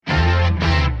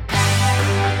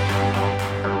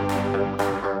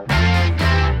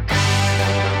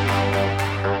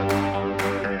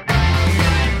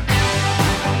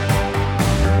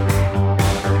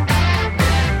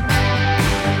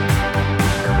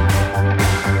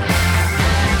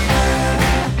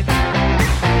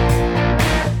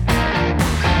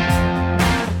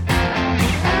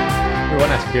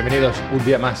Bienvenidos un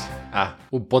día más a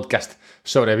un podcast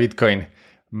sobre Bitcoin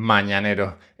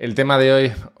mañanero. El tema de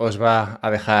hoy os va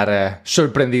a dejar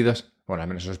sorprendidos. Bueno, al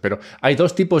menos eso espero. Hay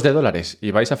dos tipos de dólares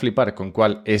y vais a flipar con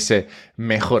cuál es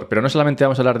mejor. Pero no solamente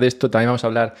vamos a hablar de esto, también vamos a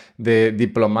hablar de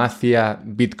diplomacia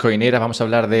bitcoinera, vamos a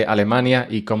hablar de Alemania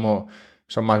y cómo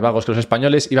son más vagos que los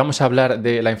españoles, y vamos a hablar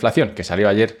de la inflación que salió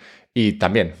ayer y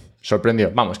también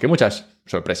sorprendió. Vamos, que muchas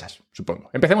sorpresas, supongo.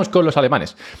 Empecemos con los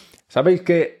alemanes. Sabéis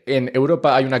que en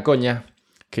Europa hay una coña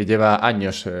que lleva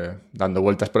años dando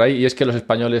vueltas por ahí, y es que los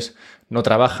españoles no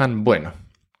trabajan. Bueno,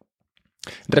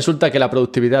 resulta que la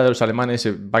productividad de los alemanes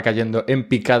va cayendo en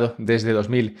picado desde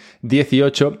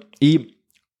 2018, y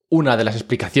una de las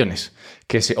explicaciones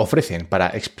que se ofrecen para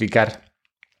explicar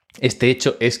este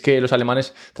hecho es que los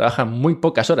alemanes trabajan muy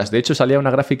pocas horas. De hecho, salía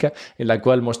una gráfica en la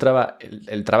cual mostraba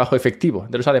el trabajo efectivo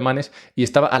de los alemanes y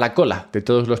estaba a la cola de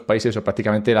todos los países, o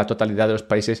prácticamente la totalidad de los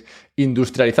países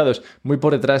industrializados, muy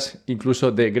por detrás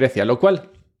incluso de Grecia, lo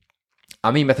cual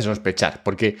a mí me hace sospechar,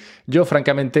 porque yo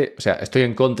francamente, estoy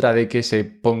en contra de que se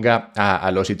ponga a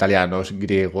los italianos,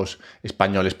 griegos,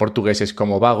 españoles, portugueses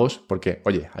como vagos, porque,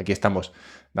 oye, aquí estamos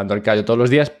dando el callo todos los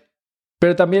días.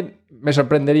 Pero también me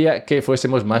sorprendería que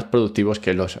fuésemos más productivos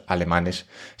que los alemanes,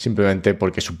 simplemente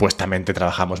porque supuestamente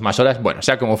trabajamos más horas. Bueno,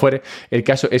 sea como fuere, el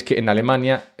caso es que en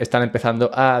Alemania están empezando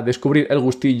a descubrir el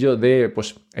gustillo de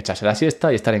echarse la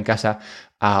siesta y estar en casa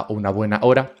a una buena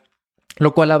hora,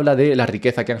 lo cual habla de la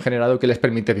riqueza que han generado, que les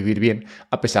permite vivir bien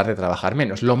a pesar de trabajar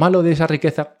menos. Lo malo de esa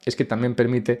riqueza es que también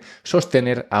permite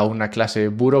sostener a una clase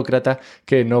burócrata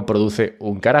que no produce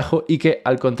un carajo y que,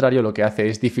 al contrario, lo que hace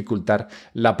es dificultar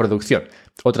la producción.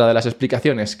 Otra de las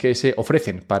explicaciones que se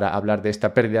ofrecen para hablar de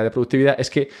esta pérdida de productividad es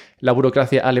que la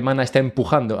burocracia alemana está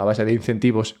empujando a base de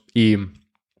incentivos y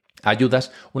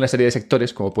ayudas una serie de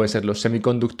sectores, como pueden ser los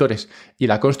semiconductores y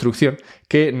la construcción,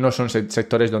 que no son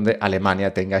sectores donde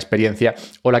Alemania tenga experiencia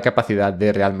o la capacidad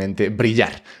de realmente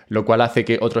brillar, lo cual hace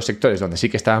que otros sectores donde sí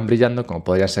que estaban brillando, como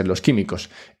podrían ser los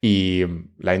químicos y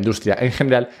la industria en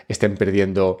general, estén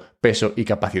perdiendo peso y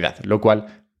capacidad, lo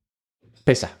cual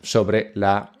pesa sobre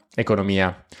la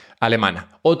economía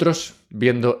alemana. Otros,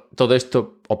 viendo todo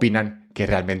esto, opinan que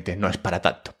realmente no es para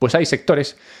tanto. Pues hay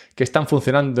sectores que están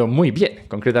funcionando muy bien,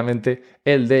 concretamente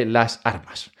el de las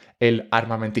armas, el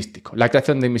armamentístico, la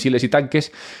creación de misiles y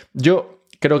tanques. Yo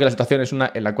creo que la situación es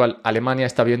una en la cual Alemania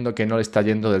está viendo que no le está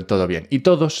yendo del todo bien. Y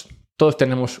todos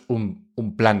tenemos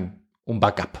un plan, un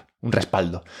backup, un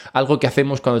respaldo. Algo que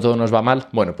hacemos cuando todo nos va mal.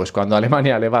 Bueno, pues cuando a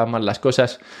Alemania le van mal las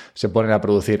cosas, se ponen a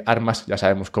producir armas. Ya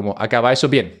sabemos cómo acaba eso.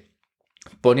 Bien,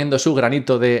 poniendo su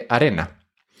granito de arena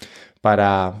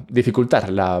para dificultar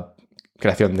la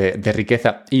creación de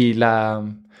riqueza y la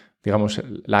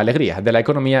alegría de la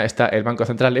economía, está el Banco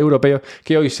Central Europeo,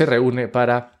 que hoy se reúne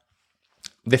para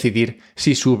decidir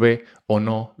si sube o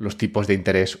no los tipos de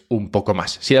interés un poco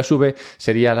más. Si la sube,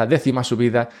 sería la 10ª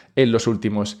subida en los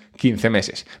últimos 15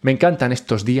 meses. Me encantan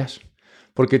estos días,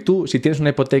 porque tú, si tienes una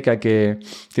hipoteca que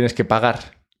tienes que pagar,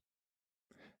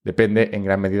 depende en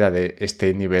gran medida de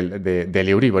este nivel del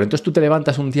Euribor. Entonces tú te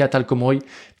levantas un día tal como hoy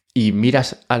y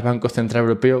miras al Banco Central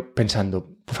Europeo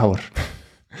pensando, por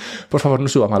favor, no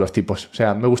suba más los tipos.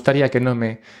 Me gustaría que no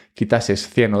me quitases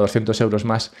 100 o 200 euros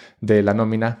más de la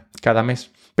nómina cada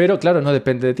mes. Pero claro, no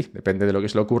depende de ti, depende de lo que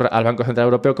se le ocurra al Banco Central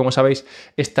Europeo. Como sabéis,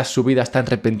 estas subidas tan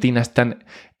repentinas, tan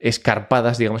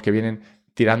escarpadas, digamos, que vienen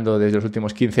tirando desde los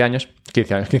últimos 15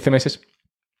 meses,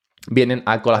 vienen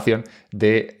a colación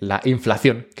de la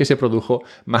inflación que se produjo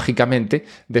mágicamente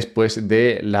después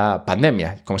de la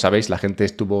pandemia. Como sabéis, la gente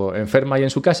estuvo enferma y en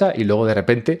su casa, y luego de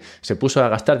repente se puso a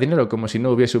gastar dinero como si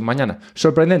no hubiese un mañana.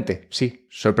 ¿Sorprendente? Sí,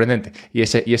 sorprendente. Y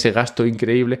ese gasto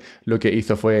increíble lo que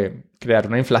hizo fue crear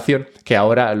una inflación que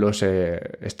ahora los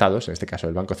estados, en este caso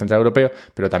el Banco Central Europeo,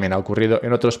 pero también ha ocurrido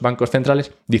en otros bancos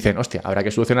centrales, dicen, hostia, habrá que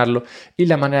solucionarlo, y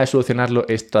la manera de solucionarlo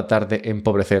es tratar de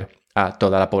empobrecer a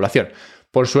toda la población.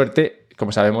 Por suerte,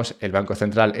 como sabemos, el Banco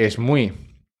Central es muy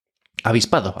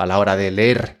avispado a la hora de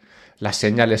leer las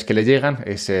señales que le llegan.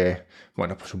 Es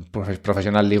un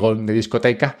profesional ligón de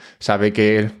discoteca, sabe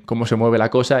cómo se mueve la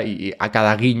cosa y a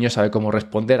cada guiño sabe cómo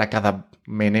responder, a cada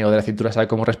meneo de la cintura sabe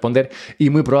cómo responder, y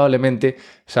muy probablemente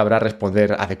sabrá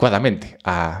responder adecuadamente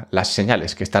a las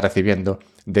señales que está recibiendo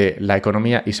de la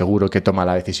economía, y seguro que toma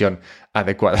la decisión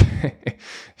adecuada.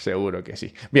 Seguro que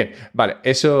sí. Bien, vale,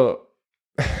 eso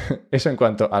en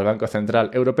cuanto al Banco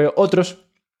Central Europeo. Otros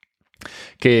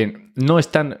que no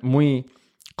están muy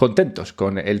contentos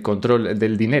con el control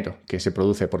del dinero que se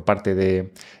produce por parte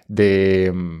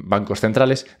de bancos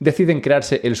centrales, deciden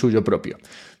crearse el suyo propio.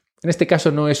 en este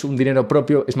caso no es un dinero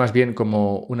propio, es más bien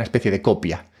como una especie de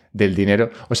copia del dinero,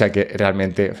 o sea que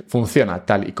realmente funciona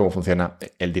tal y como funciona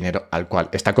el dinero al cual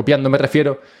está copiando. Me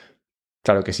refiero,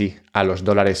 claro que sí, a los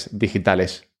dólares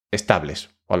digitales estables,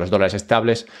 o a los dólares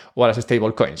estables, o a las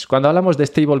stablecoins. Cuando hablamos de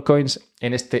stablecoins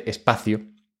en este espacio,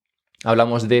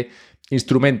 hablamos de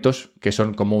instrumentos que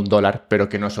son como un dólar, pero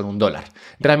que no son un dólar.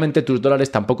 Realmente tus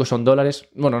dólares tampoco son dólares.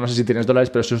 Bueno, no sé si tienes dólares,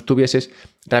 pero si los tuvieses,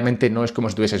 realmente no es como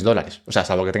si tuvieses dólares. O sea,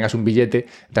 salvo que tengas un billete,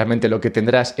 realmente lo que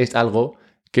tendrás es algo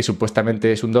que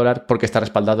supuestamente es un dólar porque está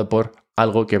respaldado por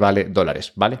algo que vale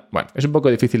dólares, ¿vale? Bueno, es un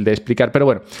poco difícil de explicar, pero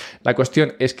bueno, la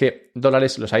cuestión es que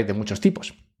dólares los hay de muchos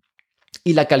tipos.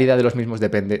 Y la calidad de los mismos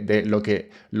depende de lo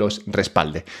que los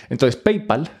respalde. Entonces,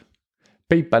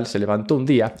 PayPal se levantó un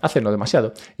día, hace no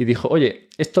demasiado, y dijo, oye,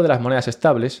 esto de las monedas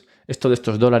estables, esto de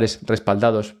estos dólares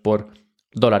respaldados por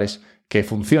dólares que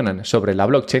funcionan sobre la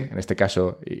blockchain, en este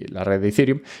caso la red de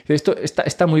Ethereum, esto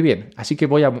está muy bien, así que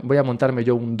voy a montarme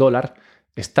yo un dólar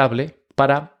estable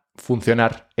para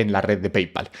funcionar en la red de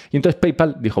PayPal. Y entonces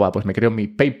PayPal dijo, pues me creo mi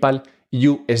PayPal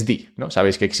USD, ¿no?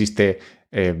 Sabéis que existe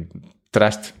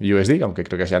Trust USD, aunque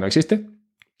creo que ya no existe.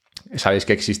 Sabéis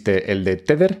que existe el de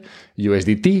Tether,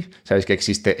 USDT. Sabéis que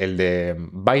existe el de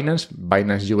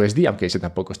Binance USD, aunque ese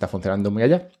tampoco está funcionando muy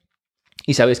allá.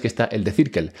 Y sabéis que está el de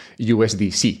Circle,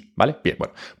 USDC, ¿vale? Bien,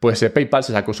 bueno, pues PayPal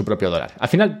se sacó su propio dólar. Al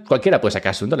final, cualquiera puede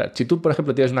sacarse un dólar. Si tú, por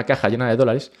ejemplo, tienes una caja llena de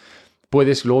dólares,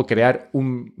 puedes luego crear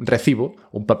un recibo,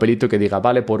 un papelito que diga,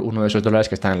 vale por uno de esos dólares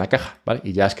que están en la caja, ¿vale?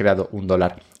 Y ya has creado un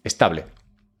dólar estable.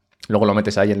 Luego lo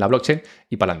metes ahí en la blockchain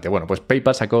y para adelante. Bueno, pues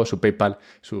PayPal sacó su PayPal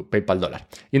dólar.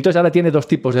 Y entonces ahora tiene dos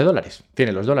tipos de dólares.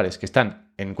 Tiene los dólares que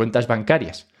están en cuentas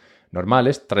bancarias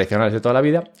normales, tradicionales de toda la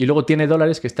vida, y luego tiene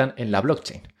dólares que están en la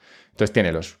blockchain. Entonces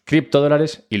tiene los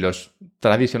criptodólares y los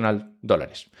tradicional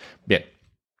dólares. Bien,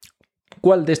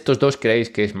 ¿cuál de estos dos creéis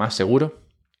que es más seguro?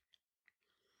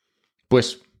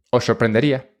 Pues os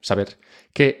sorprendería saber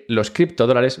que los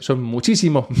criptodólares son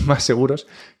muchísimo más seguros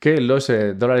que los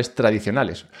dólares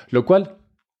tradicionales, lo cual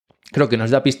creo que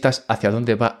nos da pistas hacia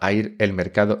dónde va a ir el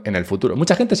mercado en el futuro.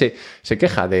 Mucha gente se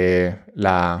queja de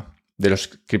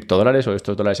los criptodólares o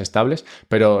estos dólares estables,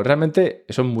 pero realmente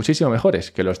son muchísimo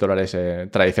mejores que los dólares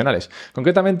tradicionales.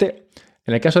 Concretamente,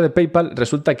 en el caso de PayPal,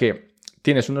 resulta que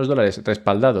tienes unos dólares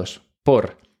respaldados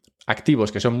por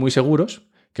activos que son muy seguros,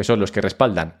 que son los que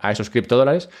respaldan a esos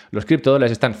criptodólares. Los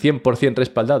criptodólares están 100%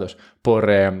 respaldados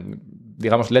por,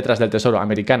 digamos, letras del tesoro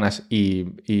americanas y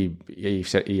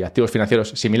activos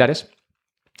financieros similares,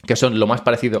 que son lo más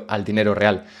parecido al dinero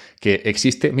real que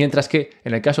existe, mientras que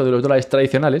en el caso de los dólares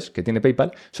tradicionales que tiene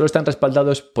PayPal, solo están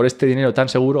respaldados por este dinero tan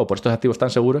seguro o por estos activos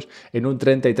tan seguros en un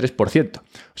 33%. O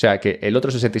sea que el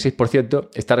otro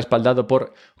 66% está respaldado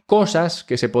por cosas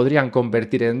que se podrían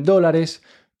convertir en dólares,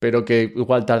 pero que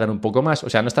igual tardan un poco más. O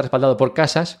sea, no está respaldado por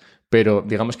casas, pero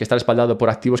digamos que está respaldado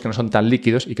por activos que no son tan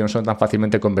líquidos y que no son tan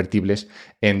fácilmente convertibles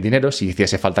en dinero si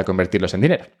hiciese falta convertirlos en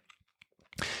dinero.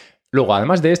 Luego,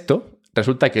 además de esto,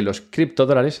 resulta que los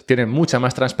criptodólares tienen mucha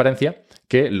más transparencia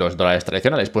que los dólares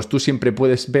tradicionales, pues tú siempre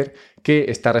puedes ver qué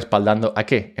está respaldando a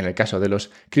qué en el caso de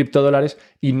los criptodólares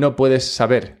y no puedes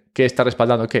saber qué está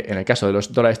respaldando qué en el caso de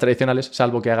los dólares tradicionales,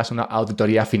 salvo que hagas una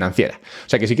auditoría financiera. O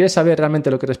sea que si quieres saber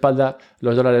realmente lo que respalda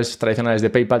los dólares tradicionales de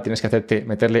PayPal, tienes que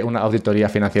meterle una auditoría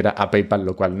financiera a PayPal,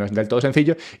 lo cual no es del todo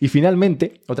sencillo. Y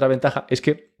finalmente, otra ventaja es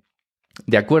que,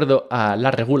 de acuerdo a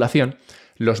la regulación,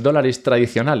 los dólares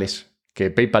tradicionales que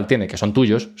PayPal tiene, que son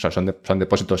tuyos, o sea, son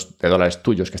depósitos de dólares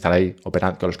tuyos que están ahí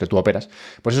operando, con los que tú operas,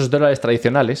 pues esos dólares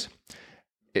tradicionales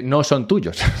no son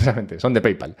tuyos, realmente, son de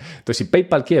PayPal. Entonces, si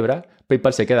PayPal quiebra,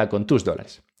 PayPal se queda con tus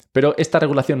dólares. Pero esta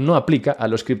regulación no aplica a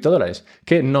los criptodólares,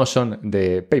 que no son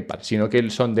de PayPal, sino que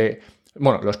son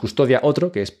los custodia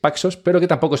otro, que es Paxos, pero que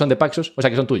tampoco son de Paxos, o sea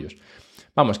que son tuyos.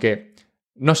 Vamos, que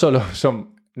no solo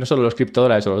los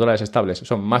criptodólares o los dólares estables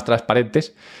son más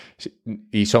transparentes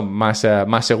y son más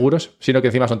seguros, sino que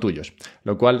encima son tuyos.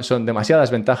 Lo cual son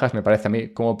demasiadas ventajas, me parece a mí,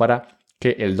 como para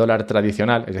que el dólar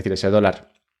tradicional, es decir, ese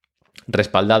dólar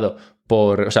respaldado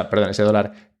ese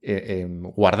dólar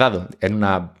guardado en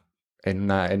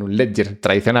un ledger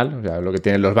tradicional, o sea, lo que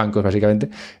tienen los bancos básicamente,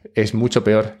 es mucho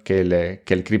peor que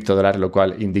el criptodólar, lo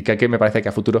cual indica que me parece que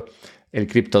a futuro el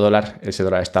criptodólar, ese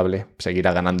dólar estable,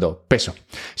 seguirá ganando peso.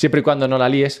 Siempre y cuando no la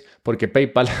líes, porque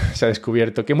PayPal se ha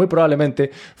descubierto que muy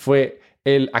probablemente fue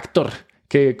el actor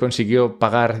que consiguió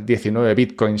pagar 19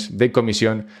 bitcoins de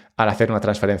comisión al hacer una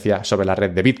transferencia sobre la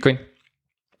red de Bitcoin.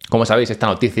 Como sabéis, esta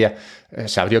noticia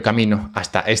se abrió camino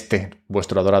hasta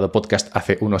vuestro adorado podcast,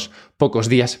 hace unos pocos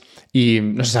días y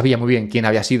no se sabía muy bien quién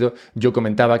había sido. Yo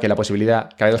comentaba que que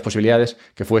había dos posibilidades,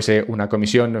 que fuese una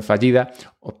comisión fallida,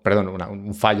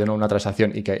 un fallo, ¿no? Una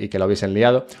transacción y que lo hubiesen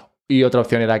liado. Y otra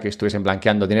opción era que estuviesen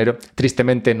blanqueando dinero.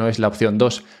 Tristemente no es la opción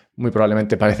 2, muy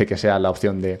probablemente parece que sea la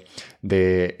opción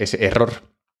de ese error.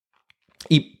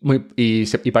 Y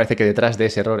parece que detrás de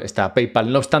ese error está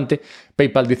PayPal. No obstante,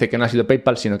 PayPal dice que no ha sido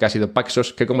PayPal, sino que ha sido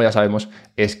Paxos, que como ya sabemos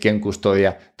es quien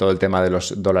custodia todo el tema de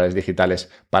los dólares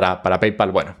digitales para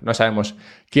PayPal. Bueno, no sabemos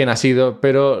quién ha sido,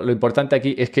 pero lo importante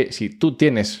aquí es que si tú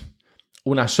tienes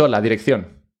una sola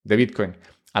dirección de Bitcoin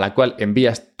a la cual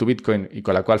envías tu Bitcoin y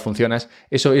con la cual funcionas,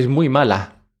 eso es muy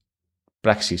mala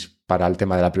praxis para el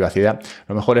tema de la privacidad.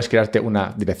 Lo mejor es crearte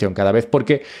una dirección cada vez,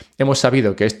 porque hemos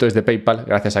sabido que esto es de PayPal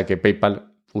gracias a que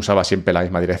PayPal usaba siempre la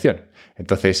misma dirección.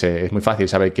 Entonces es muy fácil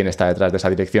saber quién está detrás de esa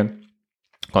dirección.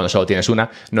 Cuando solo tienes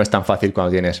una, no es tan fácil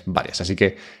cuando tienes varias. Así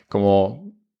que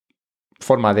como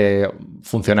forma de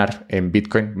funcionar en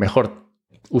Bitcoin, mejor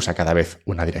usa cada vez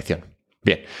una dirección.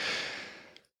 Bien.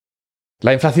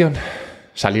 La inflación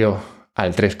salió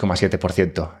al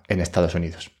 3,7% en Estados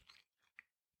Unidos.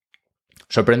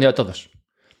 Sorprendió a todos.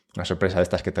 Una sorpresa de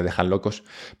estas que te dejan locos.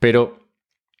 Pero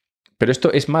esto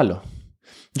es malo.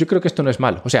 Yo creo que esto no es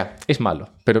malo. O sea, es malo.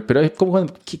 Pero es como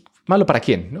malo para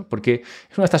quién, ¿no? Porque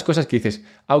es una de estas cosas que dices,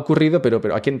 ha ocurrido, pero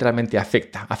 ¿a quién realmente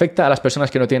afecta? Afecta a las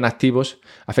personas que no tienen activos,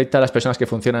 afecta a las personas que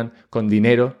funcionan con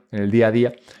dinero en el día a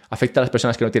día, afecta a las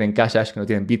personas que no tienen casas, que no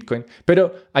tienen Bitcoin,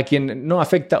 pero a quien no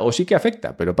afecta, o sí que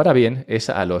afecta, pero para bien, es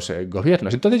a los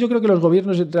gobiernos. Entonces yo creo que los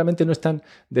gobiernos realmente no están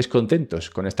descontentos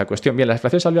con esta cuestión. Bien, la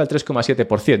inflación salió al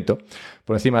 3,7%,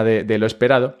 por encima de lo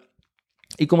esperado.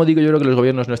 Y como digo, yo creo que los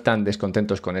gobiernos no están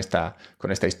descontentos con esta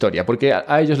historia, porque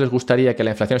a ellos les gustaría que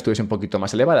la inflación estuviese un poquito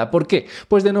más elevada. ¿Por qué?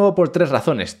 Pues de nuevo por 3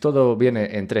 razones. Todo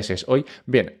viene en treses hoy.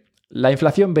 Bien, la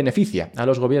inflación beneficia a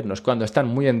los gobiernos cuando están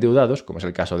muy endeudados, como es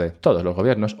el caso de todos los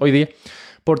gobiernos hoy día,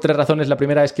 por 3 razones. La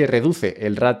primera es que reduce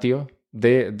el ratio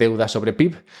de deuda sobre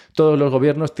PIB. Todos los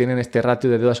gobiernos tienen este ratio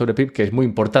de deuda sobre PIB que es muy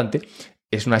importante.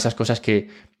 Es una de esas cosas que,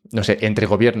 no sé, entre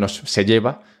gobiernos se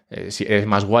lleva. Si eres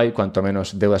más guay, cuanto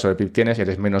menos deuda sobre PIB tienes, y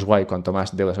eres menos guay, cuanto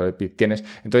más deuda sobre PIB tienes.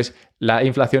 Entonces, la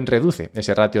inflación reduce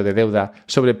ese ratio de deuda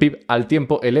sobre PIB, al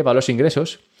tiempo eleva los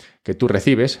ingresos que tú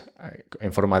recibes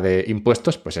en forma de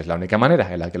impuestos, pues es la única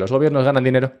manera en la que los gobiernos ganan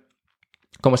dinero,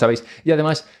 como sabéis, y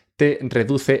además te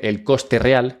reduce el coste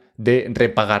real de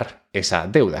repagar esa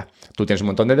deuda. Tú tienes un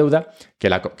montón de deuda que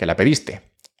la pediste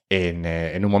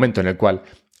en un momento en el cual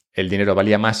el dinero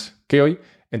valía más que hoy.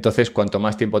 Entonces, cuanto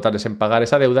más tiempo tardes en pagar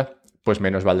esa deuda, pues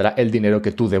menos valdrá el dinero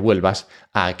que tú devuelvas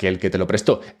a aquel que te lo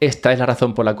prestó. Esta es la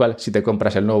razón por la cual, si te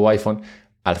compras el nuevo iPhone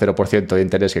al 0% de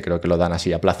interés, que creo que lo dan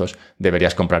así a plazos,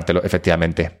 deberías comprártelo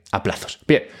efectivamente a plazos.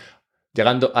 Bien,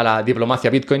 llegando a la diplomacia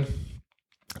Bitcoin,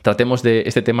 tratemos de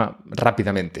este tema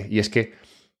rápidamente. Y es que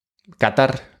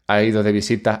Qatar ha ido de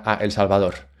visita a El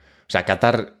Salvador. O sea,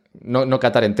 Qatar, no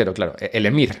Qatar entero, claro. El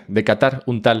emir de Qatar,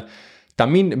 un tal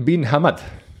Tamim bin Hamad,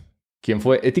 quien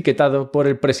fue etiquetado por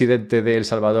el presidente de El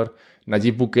Salvador,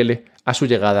 Nayib Bukele, a su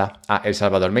llegada a El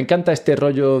Salvador. Me encanta este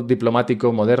rollo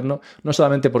diplomático moderno, no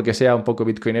solamente porque sea un poco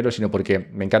bitcoinero, sino porque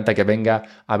me encanta que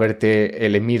venga a verte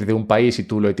el emir de un país y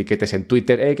tú lo etiquetes en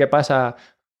Twitter. ¿Qué pasa?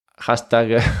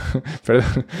 Hashtag,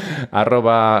 perdón,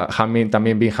 @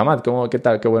 también bin Hamad, ¿qué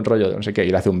tal? Qué buen rollo, no sé qué,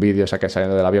 y le hace un vídeo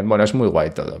saliendo del avión. Bueno, es muy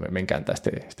guay todo, me encanta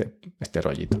este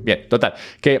rollito. Bien, total,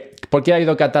 ¿por qué ha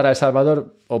ido Qatar a El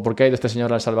Salvador? ¿O por qué ha ido este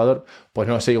señor a El Salvador? Pues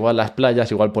no sé, igual las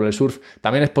playas, igual por el surf.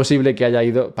 También es posible que haya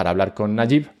ido para hablar con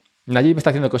Nayib. Nayib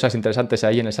está haciendo cosas interesantes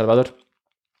ahí en El Salvador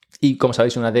y, como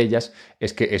sabéis, una de ellas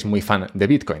es que es muy fan de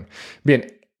Bitcoin.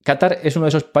 Bien, Qatar es uno de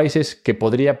esos países que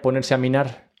podría ponerse a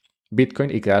minar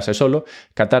Bitcoin y quedarse solo.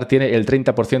 Qatar tiene el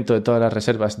 30% de todas las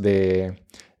reservas de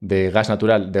gas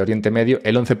natural de Oriente Medio,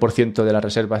 el 11% de las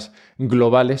reservas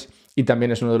globales y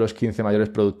también es uno de los 15 mayores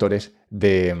productores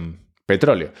de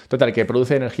petróleo. Total, que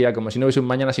produce energía como si no hubiese un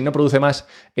mañana. Si no produce más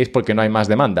es porque no hay más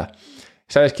demanda.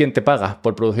 ¿Sabes quién te paga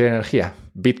por producir energía?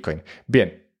 Bitcoin.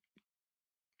 Bien.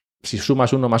 Si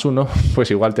sumas 1 más 1,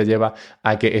 pues igual te lleva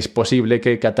a que es posible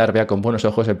que Qatar vea con buenos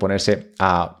ojos el ponerse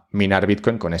a minar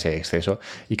Bitcoin con ese exceso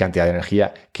y cantidad de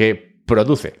energía que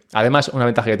produce. Además, una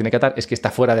ventaja que tiene Qatar es que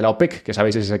está fuera de la OPEC, que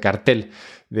sabéis es ese cártel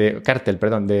de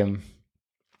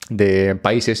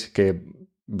países que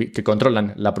que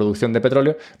controlan la producción de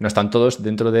petróleo no están todos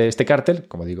dentro de este cártel.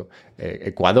 Como digo,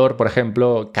 Ecuador, por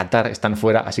ejemplo, Qatar están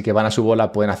fuera, así que van a su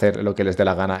bola, pueden hacer lo que les dé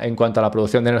la gana en cuanto a la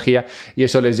producción de energía, y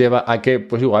eso les lleva a que,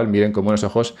 pues igual, miren con buenos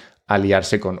ojos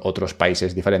aliarse con otros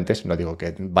países diferentes. No digo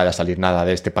que vaya a salir nada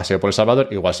de este paseo por El Salvador,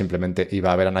 igual simplemente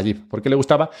iba a ver a Nayib porque le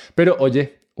gustaba, pero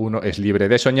oye, uno es libre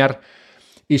de soñar,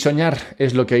 y soñar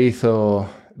es lo que hizo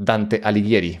Dante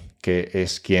Alighieri, que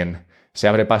es quien se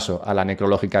abre paso a la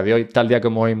necrológica de hoy. Tal día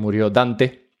como hoy murió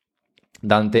Dante,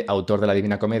 autor de la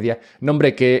Divina Comedia,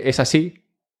 nombre que es así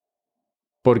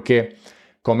porque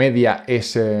comedia es...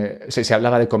 se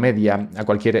hablaba de comedia a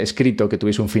cualquier escrito que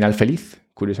tuviese un final feliz,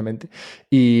 curiosamente,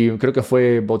 y creo que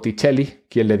fue Botticelli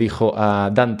quien le dijo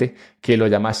a Dante que lo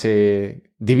llamase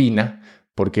Divina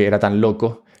porque era tan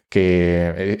loco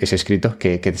que ese escrito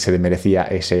que se merecía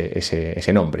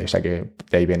ese nombre. O sea que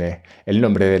de ahí viene el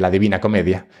nombre de la Divina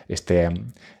Comedia,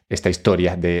 esta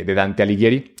historia de Dante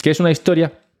Alighieri, que es una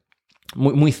historia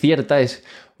muy, muy cierta, es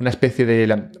una especie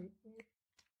de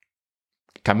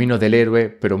camino del héroe,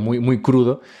 pero muy, muy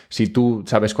crudo. Si tú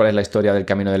sabes cuál es la historia del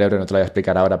camino del héroe, no te la voy a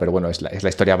explicar ahora, pero bueno, es la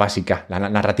historia básica, la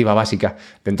narrativa básica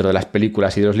dentro de las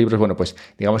películas y de los libros. Bueno, pues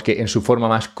digamos que en su forma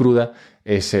más cruda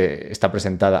está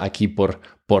presentada aquí por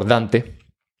Dante.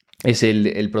 Es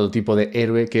el prototipo de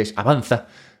héroe que avanza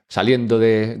saliendo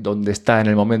de donde está en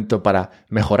el momento para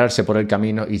mejorarse por el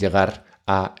camino y llegar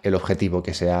a el objetivo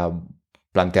que se ha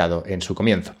planteado en su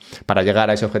comienzo. Para llegar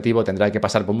a ese objetivo tendrá que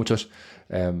pasar por muchos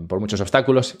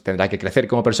obstáculos, tendrá que crecer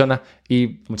como persona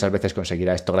y muchas veces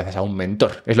conseguirá esto gracias a un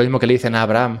mentor. Es lo mismo que le dicen a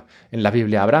Abraham en la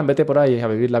Biblia: Abraham, vete por ahí a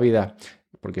vivir la vida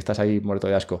porque estás ahí muerto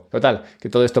de asco. Total, que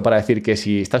todo esto para decir que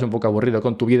si estás un poco aburrido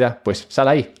con tu vida, pues sal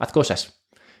ahí, haz cosas.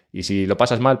 Y si lo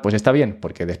pasas mal, pues está bien,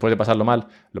 porque después de pasarlo mal,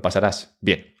 lo pasarás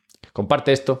bien.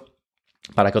 Comparte esto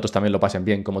para que otros también lo pasen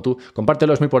bien como tú.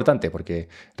 Compártelo, es muy importante, porque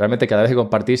realmente cada vez que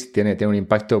compartís tiene un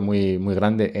impacto muy, muy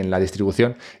grande en la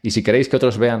distribución, y si queréis que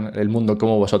otros vean el mundo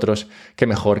como vosotros, qué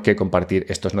mejor que compartir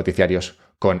estos noticiarios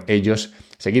con ellos.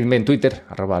 Seguidme en Twitter,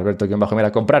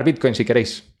 @alberto_mera, comprar Bitcoin si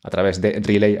queréis, a través de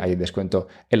Relay, hay descuento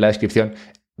en la descripción.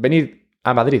 Venid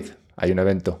a Madrid, hay un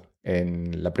evento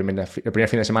en el primer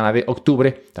fin de semana de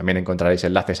octubre, también encontraréis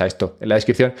enlaces a esto en la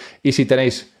descripción, y si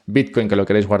tenéis Bitcoin que lo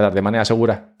queréis guardar de manera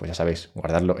segura, pues ya sabéis,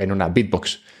 guardarlo en una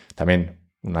Bitbox, también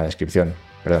un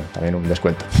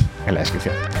descuento en la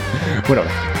descripción. Bueno,